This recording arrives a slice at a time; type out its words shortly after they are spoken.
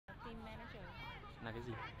Là cái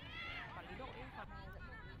gì? Quản lý đội ấy, hoặc là dẫn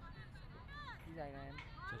đội. Đi giày này em.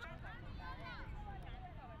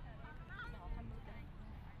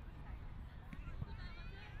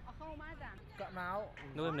 Không ai cả. Cận máu.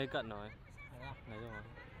 Lúc em lấy cận rồi. Lấy rồi.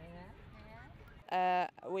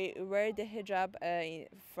 We wear the hijab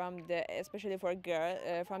from the, especially for a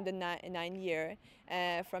girl, from the 9 year,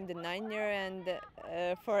 from the 9 year and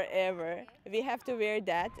forever. We have to wear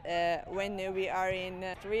that when we are in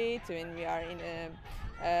the street, when we are in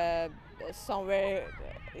somewhere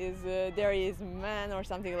there is man or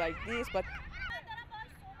something like this, but.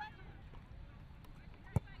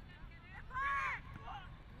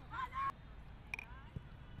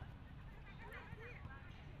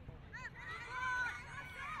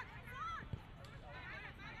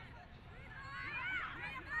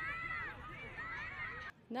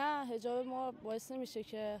 نه حجاب ما باعث نمیشه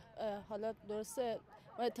که حالا درسته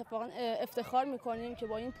ما اتفاقا افتخار میکنیم که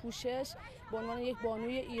با این پوشش به عنوان یک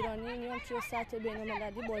بانوی ایرانی میام توی سطح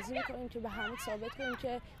بین‌المللی بازی میکنیم که به همه ثابت کنیم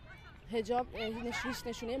که حجاب هیچ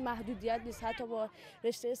نشونه محدودیت نیست. حتی با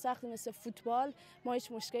رشته سختی مثل فوتبال ما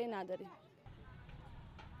هیچ مشکلی نداریم.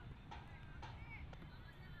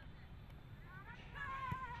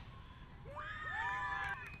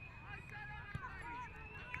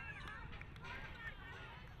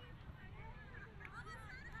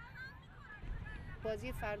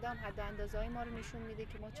 بازی فردا هم حد اندازه‌های ما رو نشون میده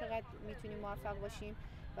که ما چقدر میتونیم موفق باشیم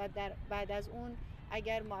و بعد از اون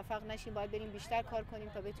اگر موفق نشیم باید بریم بیشتر کار کنیم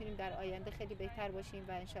تا بتونیم در آینده خیلی بهتر باشیم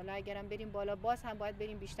و انشالله اگرم بریم بالا باز هم باید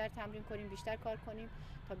بریم بیشتر تمرین کنیم، بیشتر کار کنیم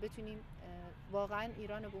تا بتونیم واقعا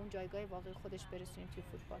ایران رو به اون جایگاه واقعی خودش برسونیم توی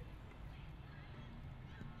فوتبال.